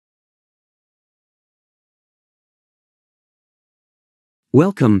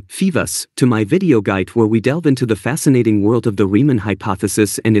Welcome, Fivas, to my video guide where we delve into the fascinating world of the Riemann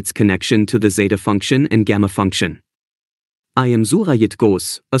hypothesis and its connection to the zeta function and gamma function. I am Surajit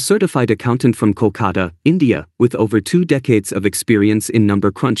Ghosh, a certified accountant from Kolkata, India, with over 2 decades of experience in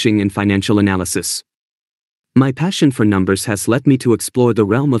number crunching and financial analysis. My passion for numbers has led me to explore the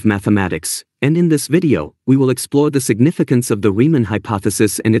realm of mathematics, and in this video, we will explore the significance of the Riemann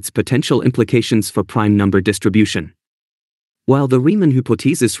hypothesis and its potential implications for prime number distribution. While the Riemann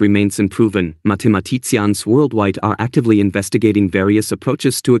hypothesis remains unproven, mathematicians worldwide are actively investigating various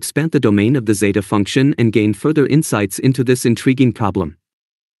approaches to expand the domain of the zeta function and gain further insights into this intriguing problem.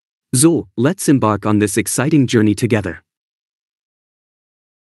 So, let's embark on this exciting journey together.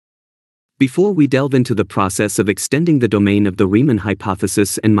 Before we delve into the process of extending the domain of the Riemann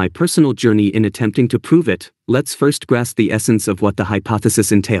hypothesis and my personal journey in attempting to prove it, let's first grasp the essence of what the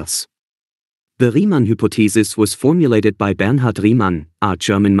hypothesis entails. The Riemann hypothesis was formulated by Bernhard Riemann, a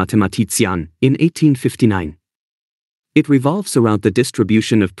German mathematician, in 1859. It revolves around the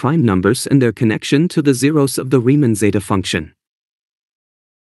distribution of prime numbers and their connection to the zeros of the Riemann zeta function.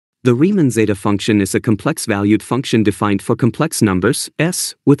 The Riemann zeta function is a complex-valued function defined for complex numbers,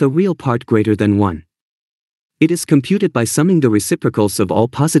 s, with a real part greater than 1. It is computed by summing the reciprocals of all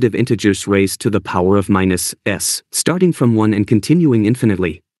positive integers raised to the power of minus s, starting from 1 and continuing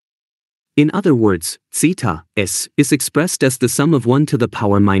infinitely. In other words, zeta, s, is expressed as the sum of 1 to the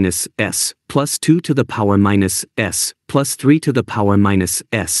power minus s, plus 2 to the power minus s, plus 3 to the power minus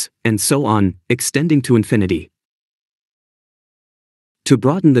s, and so on, extending to infinity. To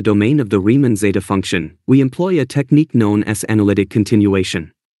broaden the domain of the Riemann zeta function, we employ a technique known as analytic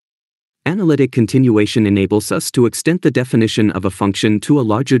continuation. Analytic continuation enables us to extend the definition of a function to a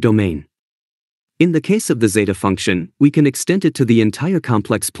larger domain. In the case of the zeta function, we can extend it to the entire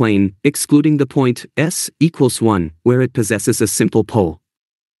complex plane, excluding the point s equals 1, where it possesses a simple pole.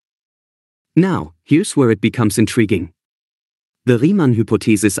 Now, here's where it becomes intriguing. The Riemann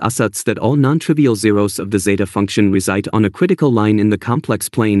hypothesis asserts that all non-trivial zeros of the zeta function reside on a critical line in the complex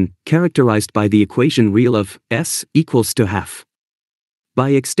plane, characterized by the equation real of s equals to half.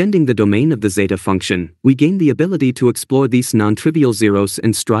 By extending the domain of the zeta function, we gain the ability to explore these non-trivial zeros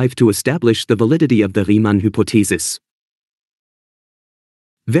and strive to establish the validity of the Riemann hypothesis.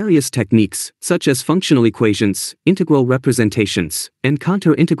 Various techniques, such as functional equations, integral representations, and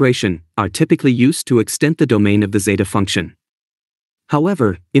counter-integration, are typically used to extend the domain of the zeta function.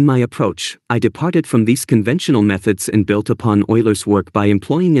 However, in my approach, I departed from these conventional methods and built upon Euler's work by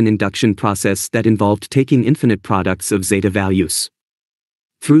employing an induction process that involved taking infinite products of zeta values.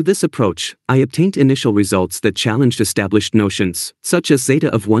 Through this approach, I obtained initial results that challenged established notions, such as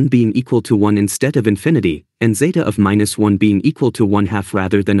zeta of 1 being equal to 1 instead of infinity, and zeta of minus 1 being equal to 1/2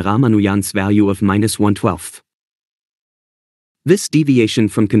 rather than Ramanujan's value of minus 1/12. This deviation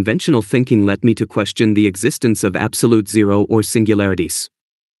from conventional thinking led me to question the existence of absolute zero or singularities.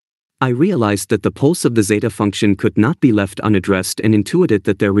 I realized that the poles of the zeta function could not be left unaddressed and intuited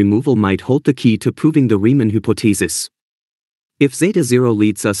that their removal might hold the key to proving the Riemann hypothesis. If zeta 0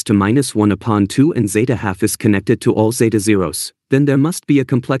 leads us to minus 1/2 and zeta half is connected to all zeta zeros, then there must be a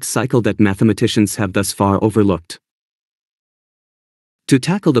complex cycle that mathematicians have thus far overlooked. To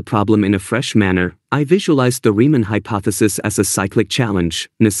tackle the problem in a fresh manner, I visualized the Riemann hypothesis as a cyclic challenge,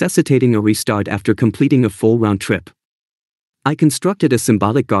 necessitating a restart after completing a full round trip. I constructed a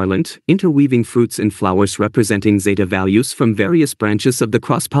symbolic garland, interweaving fruits and flowers representing zeta values from various branches of the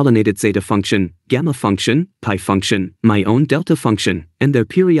cross-pollinated zeta function, gamma function, pi function, my own delta function, and their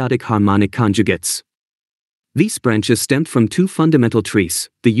periodic harmonic conjugates. These branches stemmed from 2 fundamental trees,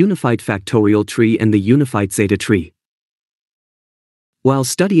 the unified factorial tree and the unified zeta tree. While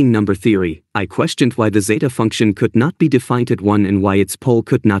studying number theory, I questioned why the zeta function could not be defined at 1 and why its pole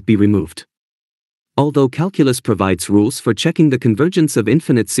could not be removed. Although calculus provides rules for checking the convergence of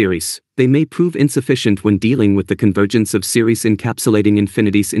infinite series, they may prove insufficient when dealing with the convergence of series encapsulating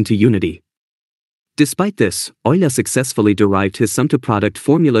infinities into unity. Despite this, Euler successfully derived his sum-to-product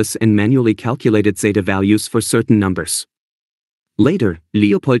formulas and manually calculated zeta values for certain numbers. Later,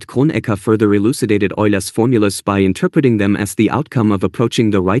 Leopold Kronecker further elucidated Euler's formulas by interpreting them as the outcome of approaching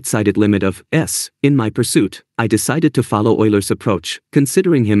the right-sided limit of s. In my pursuit, I decided to follow Euler's approach,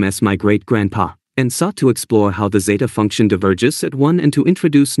 considering him as my great-grandpa, and sought to explore how the zeta function diverges at 1 and to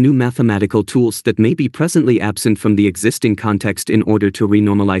introduce new mathematical tools that may be presently absent from the existing context in order to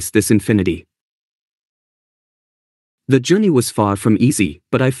renormalize this infinity. The journey was far from easy,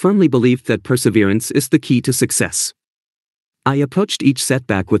 but I firmly believed that perseverance is the key to success. I approached each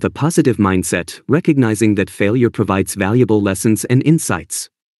setback with a positive mindset, recognizing that failure provides valuable lessons and insights.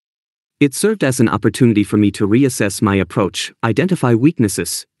 It served as an opportunity for me to reassess my approach, identify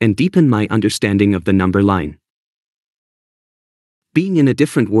weaknesses, and deepen my understanding of the number line. Being in a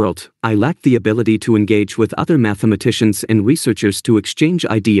different world, I lacked the ability to engage with other mathematicians and researchers to exchange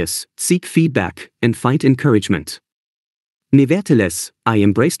ideas, seek feedback, and find encouragement. Nevertheless, I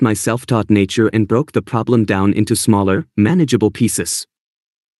embraced my self-taught nature and broke the problem down into smaller, manageable pieces.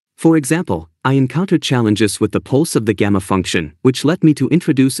 For example, I encountered challenges with the poles of the gamma function, which led me to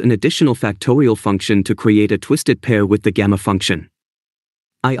introduce an additional factorial function to create a twisted pair with the gamma function.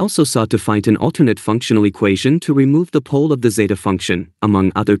 I also sought to find an alternate functional equation to remove the pole of the zeta function,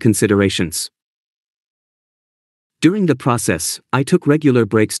 among other considerations. During the process, I took regular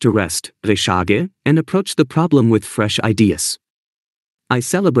breaks to rest, recharge, and approached the problem with fresh ideas. I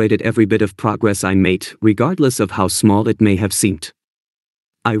celebrated every bit of progress I made, regardless of how small it may have seemed.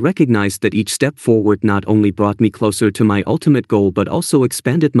 I recognized that each step forward not only brought me closer to my ultimate goal but also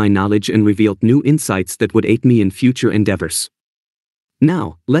expanded my knowledge and revealed new insights that would aid me in future endeavors.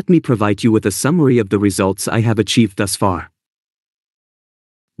 Now, let me provide you with a summary of the results I have achieved thus far.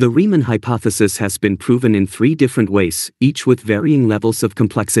 The Riemann hypothesis has been proven in 3 different ways, each with varying levels of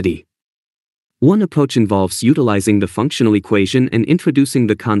complexity. One approach involves utilizing the functional equation and introducing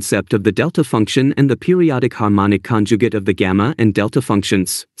the concept of the delta function and the periodic harmonic conjugate of the gamma and delta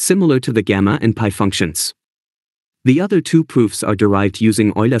functions, similar to the gamma and pi functions. The other 2 proofs are derived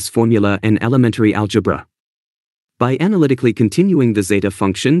using Euler's formula and elementary algebra. By analytically continuing the zeta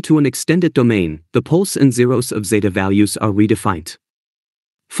function to an extended domain, the poles and zeros of zeta values are redefined.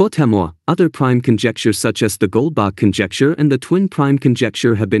 Furthermore, other prime conjectures such as the Goldbach conjecture and the twin prime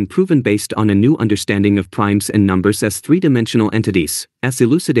conjecture have been proven based on a new understanding of primes and numbers as 3-dimensional entities, as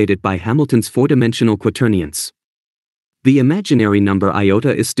elucidated by Hamilton's 4-dimensional quaternions. The imaginary number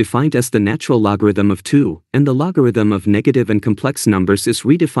iota is defined as the natural logarithm of 2, and the logarithm of negative and complex numbers is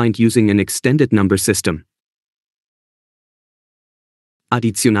redefined using an extended number system.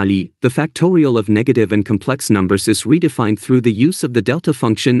 Additionally, the factorial of negative and complex numbers is redefined through the use of the delta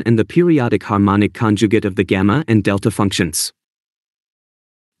function and the periodic harmonic conjugate of the gamma and delta functions.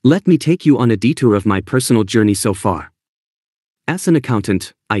 Let me take you on a detour of my personal journey so far. As an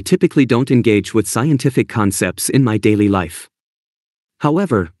accountant, I typically don't engage with scientific concepts in my daily life.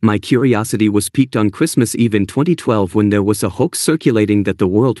 However, my curiosity was piqued on Christmas Eve in 2012 when there was a hoax circulating that the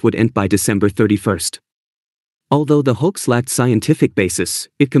world would end by December 31st. Although the hoax lacked scientific basis,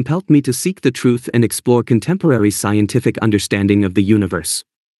 it compelled me to seek the truth and explore contemporary scientific understanding of the universe.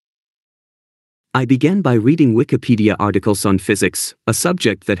 I began by reading Wikipedia articles on physics, a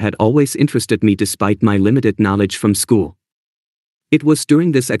subject that had always interested me despite my limited knowledge from school. It was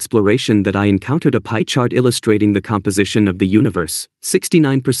during this exploration that I encountered a pie chart illustrating the composition of the universe: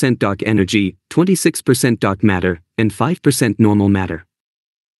 69% dark energy, 26% dark matter, and 5% normal matter.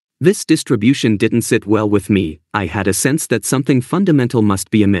 This distribution didn't sit well with me. I had a sense that something fundamental must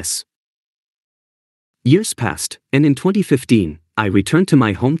be amiss. Years passed, and in 2015, I returned to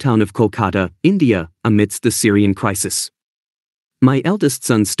my hometown of Kolkata, India, amidst the Syrian crisis. My eldest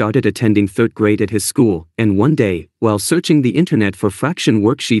son started attending 3rd grade at his school, and one day, while searching the internet for fraction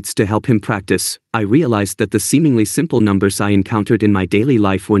worksheets to help him practice, I realized that the seemingly simple numbers I encountered in my daily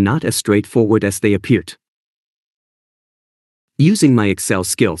life were not as straightforward as they appeared. Using my Excel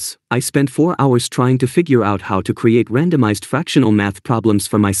skills, I spent 4 hours trying to figure out how to create randomized fractional math problems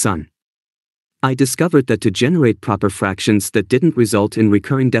for my son. I discovered that to generate proper fractions that didn't result in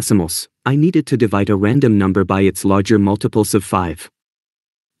recurring decimals, I needed to divide a random number by its larger multiples of 5.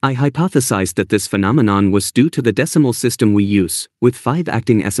 I hypothesized that this phenomenon was due to the decimal system we use, with 5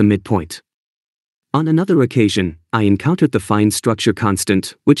 acting as a midpoint. On another occasion, I encountered the fine structure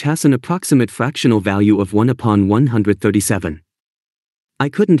constant, which has an approximate fractional value of 1/137. I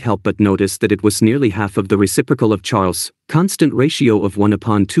couldn't help but notice that it was nearly half of the reciprocal of Charles' constant ratio of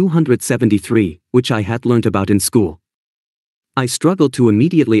 1/273, which I had learned about in school. I struggled to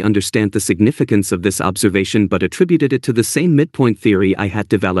immediately understand the significance of this observation but attributed it to the same midpoint theory I had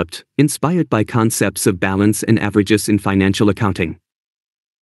developed, inspired by concepts of balance and averages in financial accounting.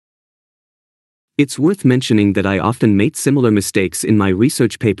 It's worth mentioning that I often made similar mistakes in my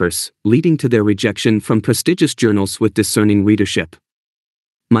research papers, leading to their rejection from prestigious journals with discerning readership.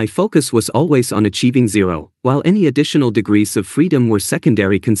 My focus was always on achieving 0, while any additional degrees of freedom were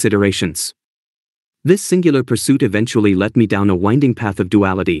secondary considerations. This singular pursuit eventually led me down a winding path of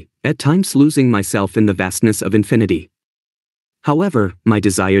duality, at times losing myself in the vastness of infinity. However, my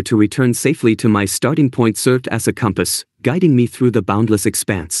desire to return safely to my starting point served as a compass, guiding me through the boundless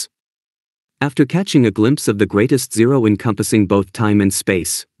expanse. After catching a glimpse of the greatest zero encompassing both time and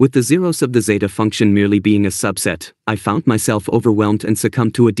space, with the zeros of the zeta function merely being a subset, I found myself overwhelmed and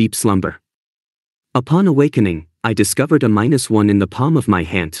succumbed to a deep slumber. Upon awakening, I discovered a -1 in the palm of my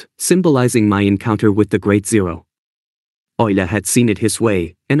hand, symbolizing my encounter with the great zero. Euler had seen it his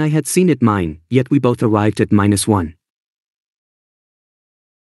way, and I had seen it mine, yet we both arrived at -1.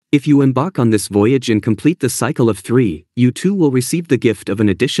 If you embark on this voyage and complete the cycle of 3, you too will receive the gift of an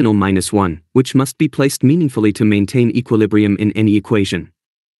additional -1, which must be placed meaningfully to maintain equilibrium in any equation.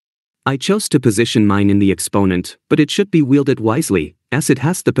 I chose to position mine in the exponent, but it should be wielded wisely, as it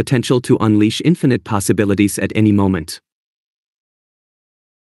has the potential to unleash infinite possibilities at any moment.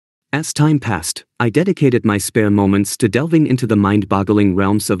 As time passed, I dedicated my spare moments to delving into the mind-boggling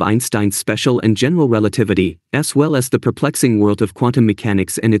realms of Einstein's special and general relativity, as well as the perplexing world of quantum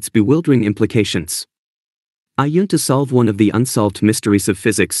mechanics and its bewildering implications. I yearned to solve one of the unsolved mysteries of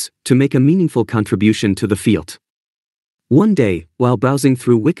physics, to make a meaningful contribution to the field. One day, while browsing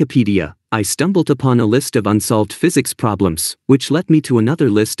through Wikipedia, I stumbled upon a list of unsolved physics problems, which led me to another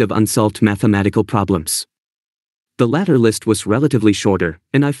list of unsolved mathematical problems. The latter list was relatively shorter,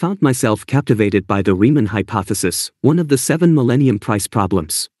 and I found myself captivated by the Riemann hypothesis, one of the 7 Millennium Prize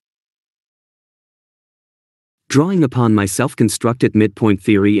problems. Drawing upon my self-constructed midpoint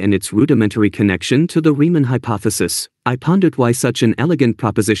theory and its rudimentary connection to the Riemann hypothesis, I pondered why such an elegant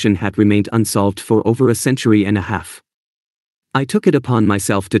proposition had remained unsolved for over a century and a half. I took it upon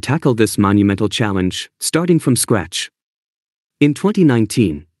myself to tackle this monumental challenge, starting from scratch. In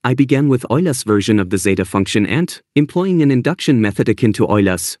 2019, I began with Euler's version of the zeta function and, employing an induction method akin to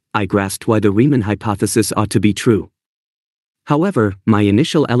Euler's, I grasped why the Riemann hypothesis ought to be true. However, my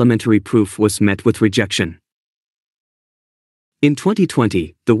initial elementary proof was met with rejection. In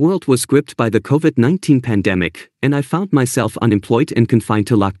 2020, the world was gripped by the COVID-19 pandemic, and I found myself unemployed and confined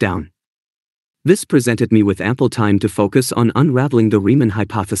to lockdown. This presented me with ample time to focus on unraveling the Riemann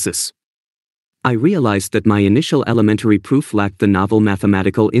hypothesis. I realized that my initial elementary proof lacked the novel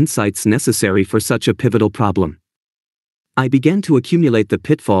mathematical insights necessary for such a pivotal problem. I began to accumulate the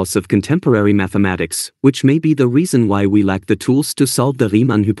pitfalls of contemporary mathematics, which may be the reason why we lack the tools to solve the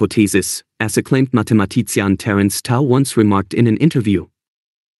Riemann hypothesis, as acclaimed mathematician Terence Tao once remarked in an interview.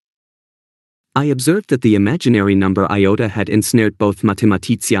 I observed that the imaginary number iota had ensnared both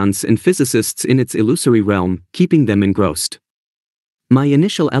mathematicians and physicists in its illusory realm, keeping them engrossed. My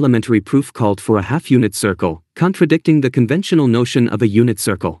initial elementary proof called for a half-unit circle, contradicting the conventional notion of a unit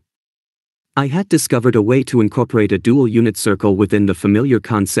circle. I had discovered a way to incorporate a dual unit circle within the familiar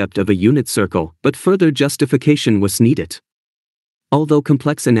concept of a unit circle, but further justification was needed. Although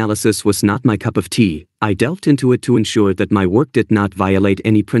complex analysis was not my cup of tea, I delved into it to ensure that my work did not violate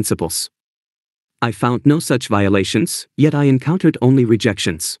any principles. I found no such violations, yet I encountered only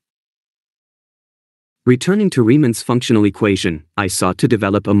rejections. Returning to Riemann's functional equation, I sought to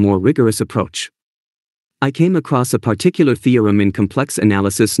develop a more rigorous approach. I came across a particular theorem in complex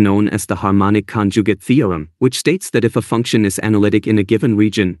analysis known as the harmonic conjugate theorem, which states that if a function is analytic in a given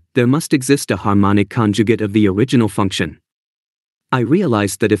region, there must exist a harmonic conjugate of the original function. I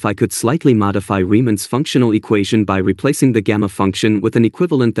realized that if I could slightly modify Riemann's functional equation by replacing the gamma function with an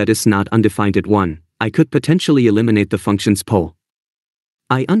equivalent that is not undefined at 1, I could potentially eliminate the function's pole.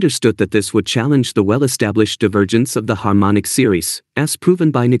 I understood that this would challenge the well-established divergence of the harmonic series, as proven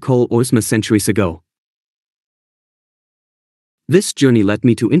by Nicole Oersma centuries ago. This journey led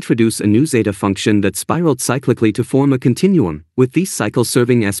me to introduce a new zeta function that spiraled cyclically to form a continuum, with these cycles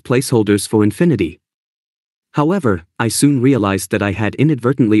serving as placeholders for infinity. However, I soon realized that I had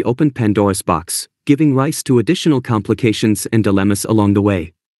inadvertently opened Pandora's box, giving rise to additional complications and dilemmas along the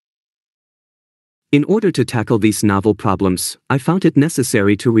way. In order to tackle these novel problems, I found it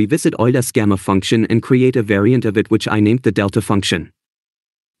necessary to revisit Euler's gamma function and create a variant of it which I named the delta function.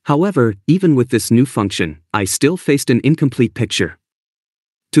 However, even with this new function, I still faced an incomplete picture.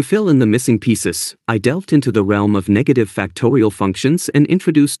 To fill in the missing pieces, I delved into the realm of negative factorial functions and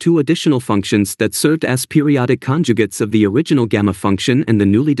introduced 2 additional functions that served as periodic conjugates of the original gamma function and the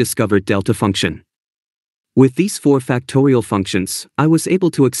newly discovered delta function. With these 4 factorial functions, I was able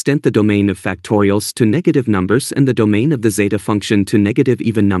to extend the domain of factorials to negative numbers and the domain of the zeta function to negative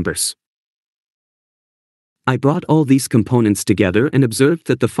even numbers. I brought all these components together and observed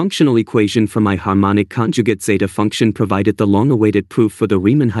that the functional equation for my harmonic conjugate zeta function provided the long-awaited proof for the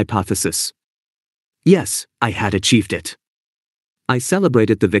Riemann hypothesis. Yes, I had achieved it. I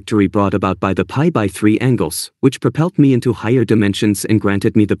celebrated the victory brought about by the pi/3 angles, which propelled me into higher dimensions and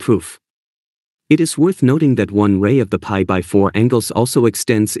granted me the proof. It is worth noting that one ray of the pi/4 angles also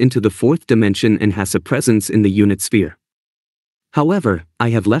extends into the 4th dimension and has a presence in the unit sphere. However, I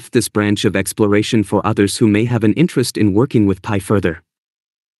have left this branch of exploration for others who may have an interest in working with pi further.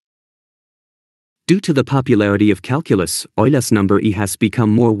 Due to the popularity of calculus, Euler's number E has become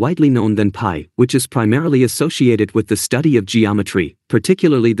more widely known than pi, which is primarily associated with the study of geometry,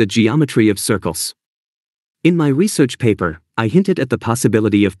 particularly the geometry of circles. In my research paper, I hinted at the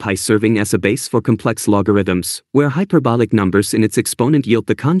possibility of pi serving as a base for complex logarithms, where hyperbolic numbers in its exponent yield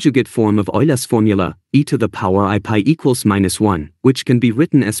the conjugate form of Euler's formula, e to the power I pi equals -1, which can be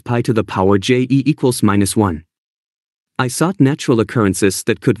written as pi to the power j e equals -1. I sought natural occurrences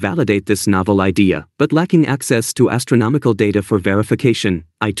that could validate this novel idea, but lacking access to astronomical data for verification,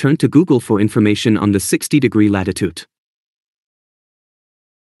 I turned to Google for information on the 60-degree latitude.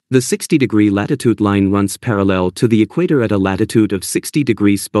 The 60-degree latitude line runs parallel to the equator at a latitude of 60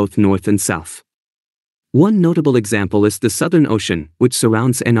 degrees both north and south. One notable example is the Southern Ocean, which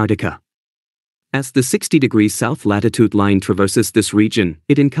surrounds Antarctica. As the 60-degree south latitude line traverses this region,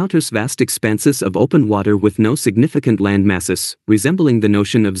 it encounters vast expanses of open water with no significant land masses, resembling the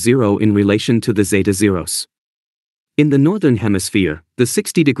notion of zero in relation to the zeta zeros. In the northern hemisphere, the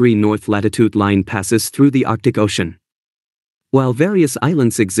 60-degree north latitude line passes through the Arctic Ocean. While various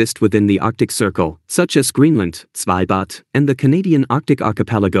islands exist within the Arctic Circle, such as Greenland, Svalbard, and the Canadian Arctic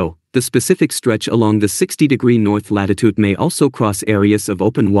Archipelago, the specific stretch along the 60-degree north latitude may also cross areas of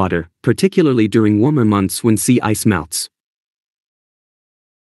open water, particularly during warmer months when sea ice melts.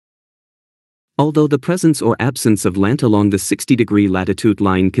 Although the presence or absence of land along the 60-degree latitude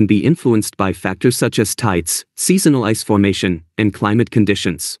line can be influenced by factors such as tides, seasonal ice formation, and climate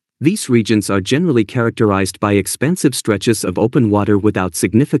conditions, these regions are generally characterized by expansive stretches of open water without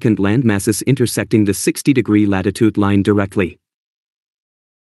significant land masses intersecting the 60-degree latitude line directly.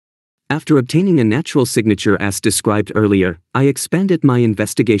 After obtaining a natural signature as described earlier, I expanded my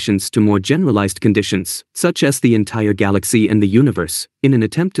investigations to more generalized conditions, such as the entire galaxy and the universe, in an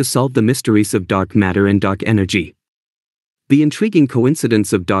attempt to solve the mysteries of dark matter and dark energy. The intriguing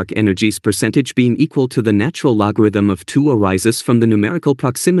coincidence of dark energy's percentage being equal to the natural logarithm of 2 arises from the numerical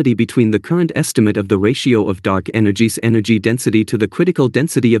proximity between the current estimate of the ratio of dark energy's energy density to the critical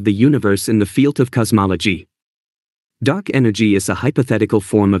density of the universe in the field of cosmology. Dark energy is a hypothetical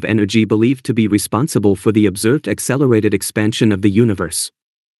form of energy believed to be responsible for the observed accelerated expansion of the universe.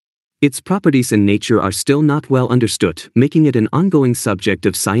 Its properties and nature are still not well understood, making it an ongoing subject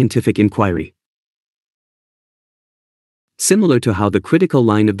of scientific inquiry. Similar to how the critical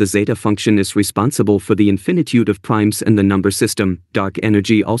line of the zeta function is responsible for the infinitude of primes and the number system, dark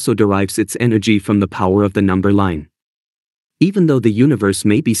energy also derives its energy from the power of the number line. Even though the universe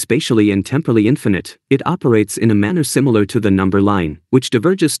may be spatially and temporally infinite, it operates in a manner similar to the number line, which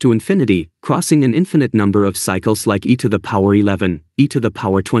diverges to infinity, crossing an infinite number of cycles like e to the power 11, e to the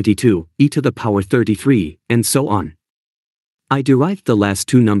power 22, e to the power 33, and so on. I derived the last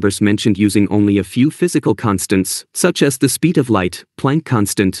two numbers mentioned using only a few physical constants, such as the speed of light, Planck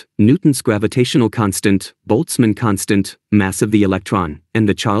constant, Newton's gravitational constant, Boltzmann constant, mass of the electron, and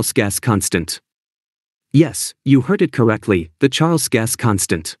the Charles gas constant. Yes, you heard it correctly, the Charles gas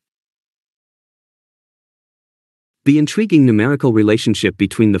constant. The intriguing numerical relationship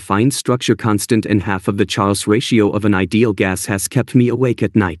between the fine structure constant and half of the Charles ratio of an ideal gas has kept me awake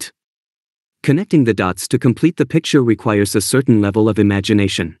at night. Connecting the dots to complete the picture requires a certain level of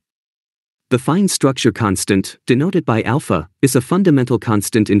imagination. The fine structure constant, denoted by alpha, is a fundamental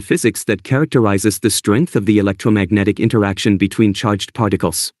constant in physics that characterizes the strength of the electromagnetic interaction between charged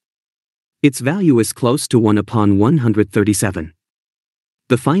particles. Its value is close to 1 upon 137.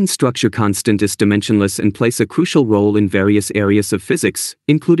 The fine structure constant is dimensionless and plays a crucial role in various areas of physics,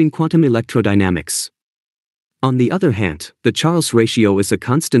 including quantum electrodynamics. On the other hand, the Charles ratio is a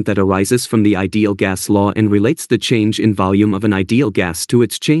constant that arises from the ideal gas law and relates the change in volume of an ideal gas to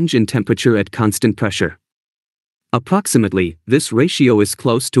its change in temperature at constant pressure. Approximately, this ratio is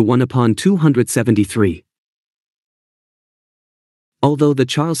close to 1 upon 273. Although the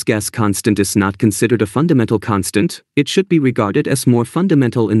Charles gas constant is not considered a fundamental constant, it should be regarded as more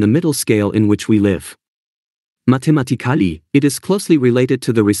fundamental in the middle scale in which we live. Mathematically, it is closely related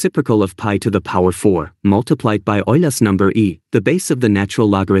to the reciprocal of pi to the power 4, multiplied by Euler's number e, the base of the natural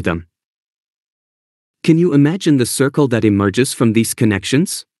logarithm. Can you imagine the circle that emerges from these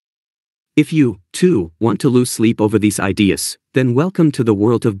connections? If you, too, want to lose sleep over these ideas, then welcome to the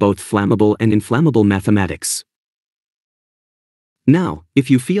world of both flammable and inflammable mathematics. Now,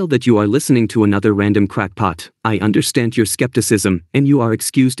 if you feel that you are listening to another random crackpot, I understand your skepticism, and you are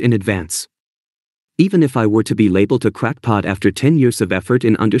excused in advance. Even if I were to be labeled a crackpot after 10 years of effort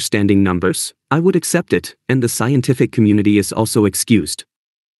in understanding numbers, I would accept it, and the scientific community is also excused.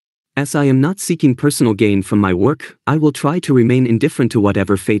 As I am not seeking personal gain from my work, I will try to remain indifferent to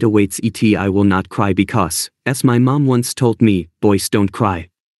whatever fate awaits. I will not cry because, as my mom once told me, boys don't cry.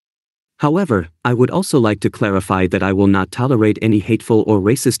 However, I would also like to clarify that I will not tolerate any hateful or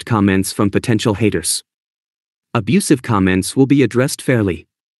racist comments from potential haters. Abusive comments will be addressed fairly.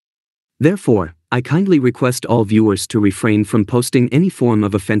 Therefore, I kindly request all viewers to refrain from posting any form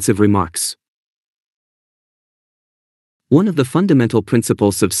of offensive remarks. One of the fundamental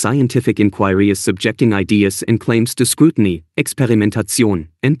principles of scientific inquiry is subjecting ideas and claims to scrutiny, experimentation,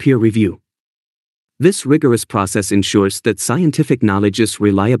 and peer review. This rigorous process ensures that scientific knowledge is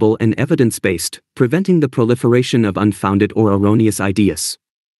reliable and evidence-based, preventing the proliferation of unfounded or erroneous ideas.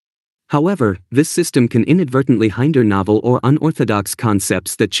 However, this system can inadvertently hinder novel or unorthodox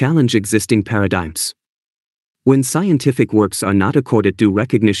concepts that challenge existing paradigms. When scientific works are not accorded due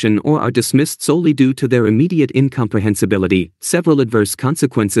recognition or are dismissed solely due to their immediate incomprehensibility, several adverse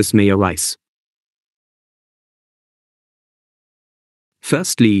consequences may arise.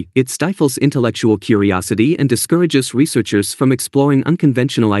 Firstly, it stifles intellectual curiosity and discourages researchers from exploring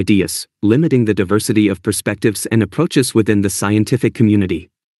unconventional ideas, limiting the diversity of perspectives and approaches within the scientific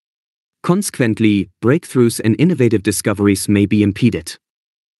community. Consequently, breakthroughs and innovative discoveries may be impeded.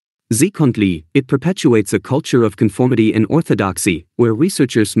 Secondly, it perpetuates a culture of conformity and orthodoxy, where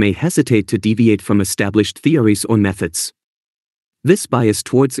researchers may hesitate to deviate from established theories or methods. This bias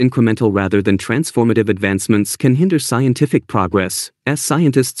towards incremental rather than transformative advancements can hinder scientific progress, as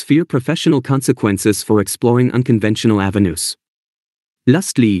scientists fear professional consequences for exploring unconventional avenues.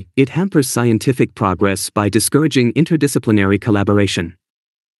 Lastly, it hampers scientific progress by discouraging interdisciplinary collaboration.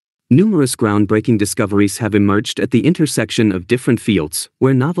 Numerous groundbreaking discoveries have emerged at the intersection of different fields,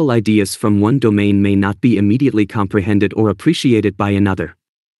 where novel ideas from one domain may not be immediately comprehended or appreciated by another.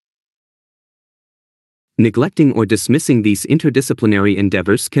 Neglecting or dismissing these interdisciplinary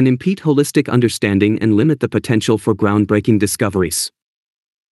endeavors can impede holistic understanding and limit the potential for groundbreaking discoveries.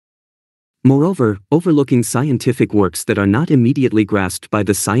 Moreover, overlooking scientific works that are not immediately grasped by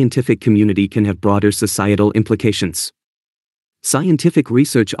the scientific community can have broader societal implications. Scientific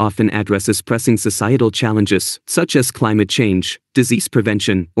research often addresses pressing societal challenges, such as climate change, disease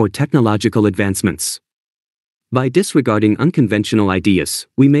prevention, or technological advancements. By disregarding unconventional ideas,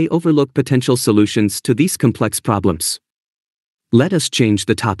 we may overlook potential solutions to these complex problems. Let us change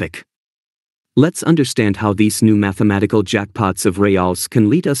the topic. Let's understand how these new mathematical jackpots of reals can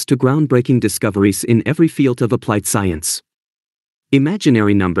lead us to groundbreaking discoveries in every field of applied science.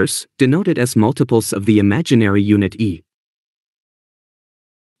 Imaginary numbers, denoted as multiples of the imaginary unit e,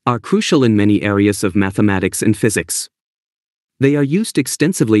 are crucial in many areas of mathematics and physics. They are used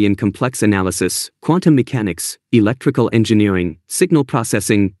extensively in complex analysis, quantum mechanics, electrical engineering, signal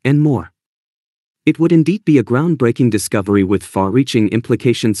processing, and more. It would indeed be a groundbreaking discovery with far-reaching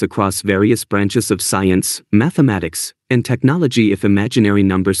implications across various branches of science, mathematics, and technology if imaginary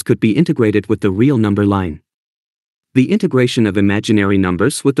numbers could be integrated with the real number line. The integration of imaginary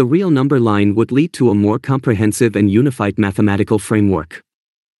numbers with the real number line would lead to a more comprehensive and unified mathematical framework.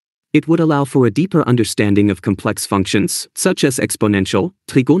 It would allow for a deeper understanding of complex functions, such as exponential,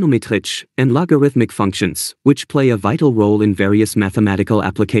 trigonometric, and logarithmic functions, which play a vital role in various mathematical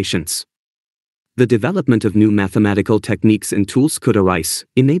applications. The development of new mathematical techniques and tools could arise,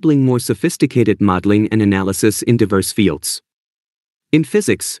 enabling more sophisticated modeling and analysis in diverse fields. In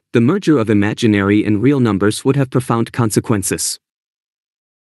physics, the merger of imaginary and real numbers would have profound consequences.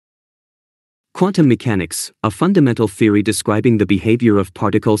 Quantum mechanics, a fundamental theory describing the behavior of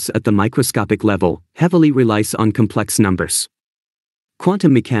particles at the microscopic level, heavily relies on complex numbers.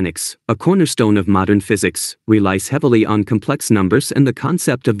 Quantum mechanics, a cornerstone of modern physics, relies heavily on complex numbers and the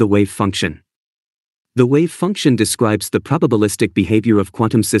concept of the wave function. The wave function describes the probabilistic behavior of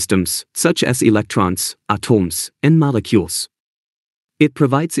quantum systems, such as electrons, atoms, and molecules. It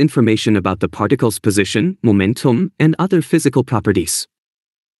provides information about the particle's position, momentum, and other physical properties.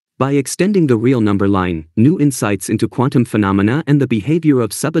 By extending the real number line, new insights into quantum phenomena and the behavior of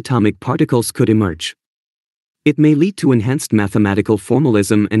subatomic particles could emerge. It may lead to enhanced mathematical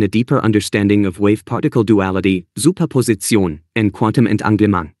formalism and a deeper understanding of wave-particle duality, superposition, and quantum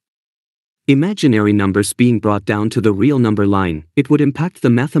entanglement. Imaginary numbers being brought down to the real number line, it would impact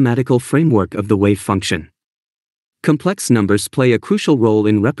the mathematical framework of the wave function. Complex numbers play a crucial role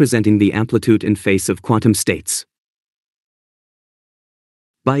in representing the amplitude and phase of quantum states.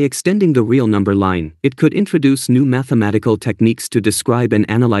 By extending the real number line, it could introduce new mathematical techniques to describe and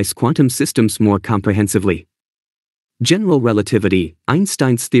analyze quantum systems more comprehensively. General relativity,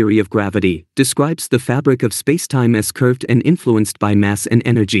 Einstein's theory of gravity, describes the fabric of spacetime as curved and influenced by mass and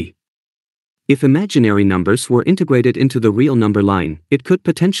energy. If imaginary numbers were integrated into the real number line, it could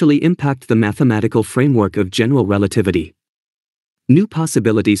potentially impact the mathematical framework of general relativity. New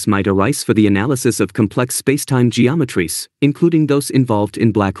possibilities might arise for the analysis of complex spacetime geometries, including those involved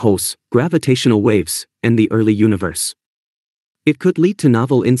in black holes, gravitational waves, and the early universe. It could lead to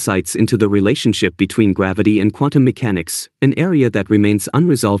novel insights into the relationship between gravity and quantum mechanics, an area that remains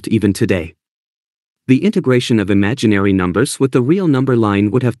unresolved even today. The integration of imaginary numbers with the real number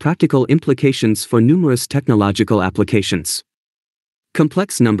line would have practical implications for numerous technological applications.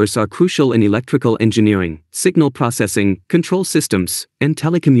 Complex numbers are crucial in electrical engineering, signal processing, control systems, and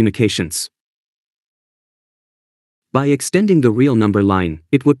telecommunications. By extending the real number line,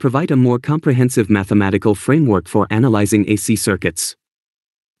 it would provide a more comprehensive mathematical framework for analyzing AC circuits.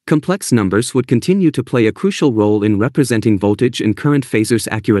 Complex numbers would continue to play a crucial role in representing voltage and current phasors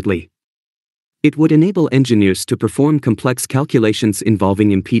accurately. It would enable engineers to perform complex calculations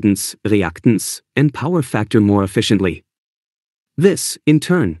involving impedance, reactance, and power factor more efficiently. This, in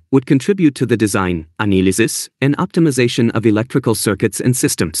turn, would contribute to the design, analysis, and optimization of electrical circuits and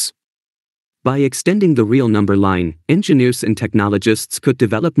systems. By extending the real number line, engineers and technologists could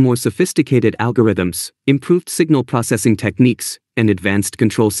develop more sophisticated algorithms, improved signal processing techniques, and advanced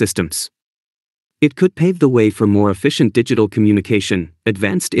control systems. It could pave the way for more efficient digital communication,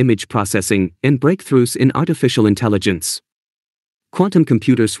 advanced image processing, and breakthroughs in artificial intelligence. Quantum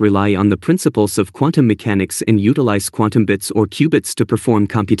computers rely on the principles of quantum mechanics and utilize quantum bits or qubits to perform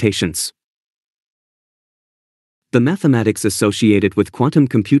computations. The mathematics associated with quantum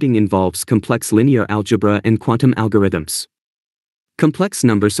computing involves complex linear algebra and quantum algorithms. Complex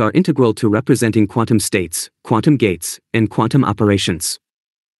numbers are integral to representing quantum states, quantum gates, and quantum operations.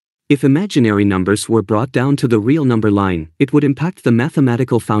 If imaginary numbers were brought down to the real number line, it would impact the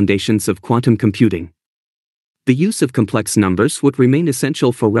mathematical foundations of quantum computing. The use of complex numbers would remain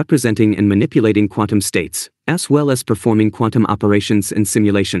essential for representing and manipulating quantum states, as well as performing quantum operations and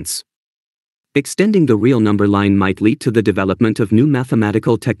simulations. Extending the real number line might lead to the development of new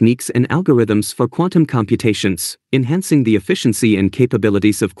mathematical techniques and algorithms for quantum computations, enhancing the efficiency and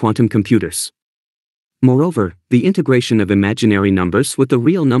capabilities of quantum computers. Moreover, the integration of imaginary numbers with the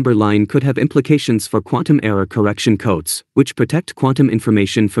real number line could have implications for quantum error correction codes, which protect quantum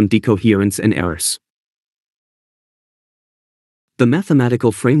information from decoherence and errors. The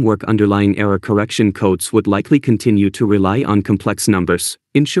mathematical framework underlying error correction codes would likely continue to rely on complex numbers,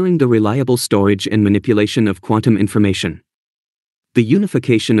 ensuring the reliable storage and manipulation of quantum information. The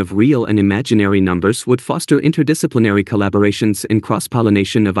unification of real and imaginary numbers would foster interdisciplinary collaborations and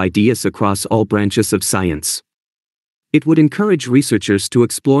cross-pollination of ideas across all branches of science. It would encourage researchers to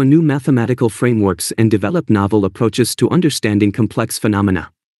explore new mathematical frameworks and develop novel approaches to understanding complex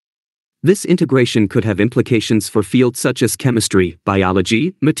phenomena. This integration could have implications for fields such as chemistry,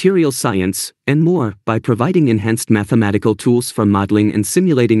 biology, materials science, and more, by providing enhanced mathematical tools for modeling and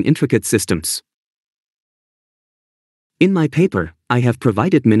simulating intricate systems. In my paper, I have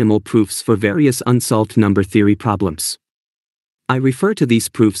provided minimal proofs for various unsolved number theory problems. I refer to these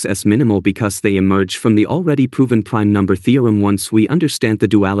proofs as minimal because they emerge from the already proven prime number theorem once we understand the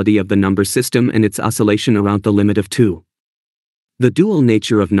duality of the number system and its oscillation around the limit of 2. The dual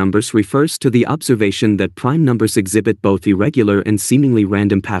nature of numbers refers to the observation that prime numbers exhibit both irregular and seemingly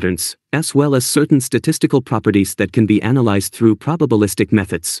random patterns, as well as certain statistical properties that can be analyzed through probabilistic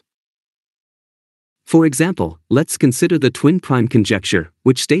methods. For example, let's consider the twin prime conjecture,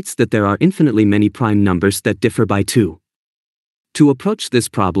 which states that there are infinitely many prime numbers that differ by 2. To approach this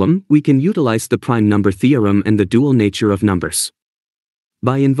problem, we can utilize the prime number theorem and the dual nature of numbers.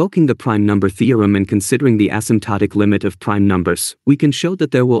 By invoking the prime number theorem and considering the asymptotic limit of prime numbers, we can show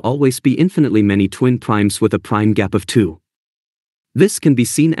that there will always be infinitely many twin primes with a prime gap of 2. This can be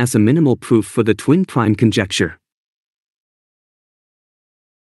seen as a minimal proof for the twin prime conjecture.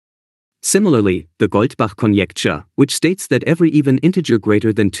 Similarly, the Goldbach conjecture, which states that every even integer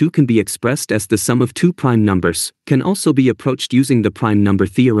greater than 2 can be expressed as the sum of two prime numbers, can also be approached using the prime number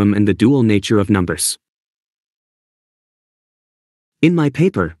theorem and the dual nature of numbers. In my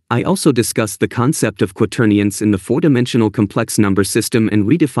paper, I also discuss the concept of quaternions in the four-dimensional complex number system and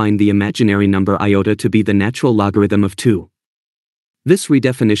redefine the imaginary number iota to be the natural logarithm of 2. This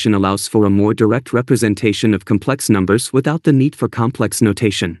redefinition allows for a more direct representation of complex numbers without the need for complex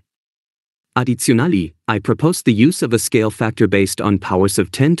notation. Additionally, I propose the use of a scale factor based on powers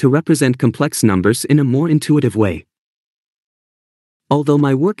of 10 to represent complex numbers in a more intuitive way. Although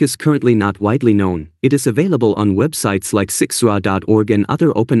my work is currently not widely known, it is available on websites like sixra.org and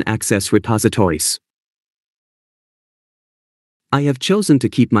other open-access repositories. I have chosen to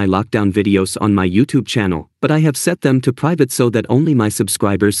keep my lockdown videos on my YouTube channel, but I have set them to private so that only my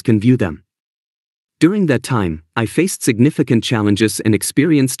subscribers can view them. During that time, I faced significant challenges and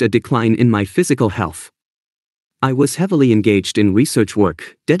experienced a decline in my physical health. I was heavily engaged in research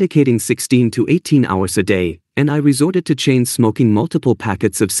work, dedicating 16 to 18 hours a day, and I resorted to chain smoking multiple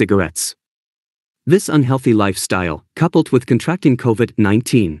packets of cigarettes. This unhealthy lifestyle, coupled with contracting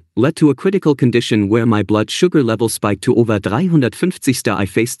COVID-19, led to a critical condition where my blood sugar level spiked to over 350. I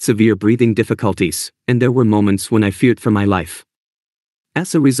faced severe breathing difficulties, and there were moments when I feared for my life.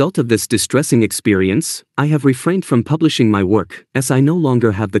 As a result of this distressing experience, I have refrained from publishing my work, as I no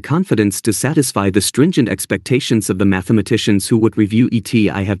longer have the confidence to satisfy the stringent expectations of the mathematicians who would review it.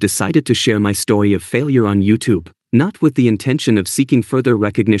 I have decided to share my story of failure on YouTube, not with the intention of seeking further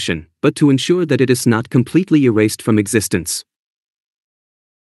recognition, but to ensure that it is not completely erased from existence.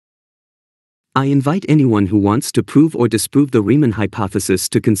 I invite anyone who wants to prove or disprove the Riemann hypothesis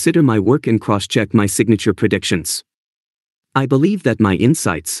to consider my work and cross-check my signature predictions. I believe that my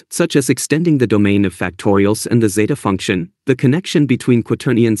insights, such as extending the domain of factorials and the zeta function, the connection between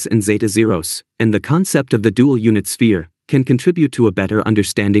quaternions and zeta zeros, and the concept of the dual unit sphere, can contribute to a better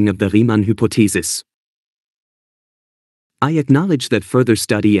understanding of the Riemann hypothesis. I acknowledge that further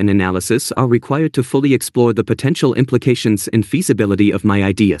study and analysis are required to fully explore the potential implications and feasibility of my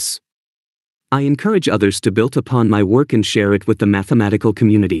ideas. I encourage others to build upon my work and share it with the mathematical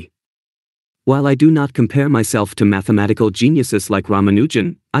community. While I do not compare myself to mathematical geniuses like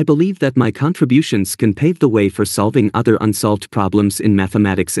Ramanujan, I believe that my contributions can pave the way for solving other unsolved problems in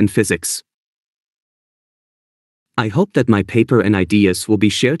mathematics and physics. I hope that my paper and ideas will be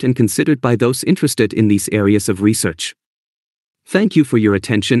shared and considered by those interested in these areas of research. Thank you for your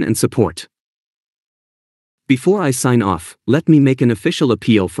attention and support. Before I sign off, let me make an official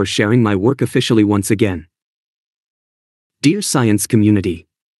appeal for sharing my work officially once again. Dear science community,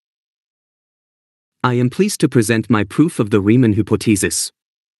 I am pleased to present my proof of the Riemann hypothesis.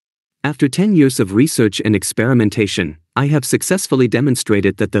 After 10 years of research and experimentation, I have successfully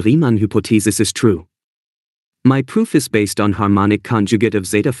demonstrated that the Riemann hypothesis is true. My proof is based on harmonic conjugate of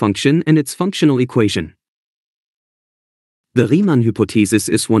zeta function and its functional equation. The Riemann hypothesis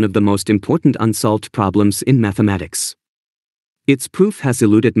is one of the most important unsolved problems in mathematics. Its proof has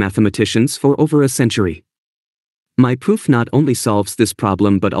eluded mathematicians for over a century. My proof not only solves this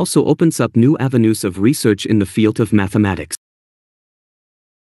problem but also opens up new avenues of research in the field of mathematics.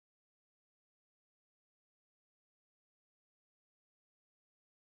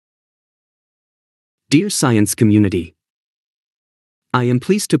 Dear science community, I am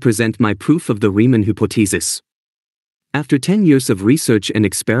pleased to present my proof of the Riemann hypothesis. After 10 years of research and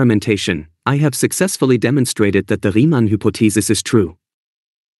experimentation, I have successfully demonstrated that the Riemann hypothesis is true.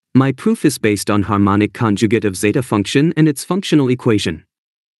 My proof is based on harmonic conjugate of zeta function and its functional equation.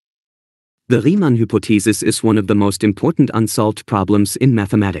 The Riemann hypothesis is one of the most important unsolved problems in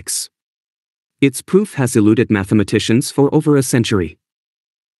mathematics. Its proof has eluded mathematicians for over a century.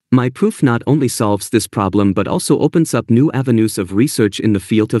 My proof not only solves this problem but also opens up new avenues of research in the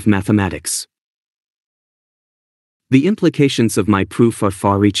field of mathematics. The implications of my proof are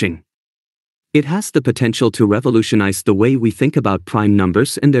far-reaching. It has the potential to revolutionize the way we think about prime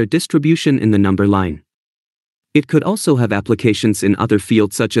numbers and their distribution in the number line. It could also have applications in other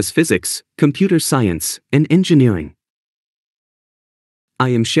fields such as physics, computer science, and engineering. I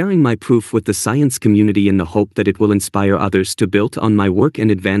am sharing my proof with the science community in the hope that it will inspire others to build on my work and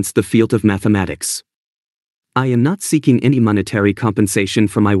advance the field of mathematics. I am not seeking any monetary compensation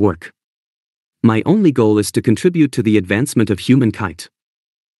for my work. My only goal is to contribute to the advancement of humankind.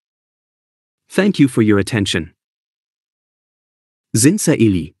 Thank you for your attention.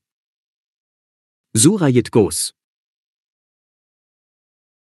 Surajit Ghosh.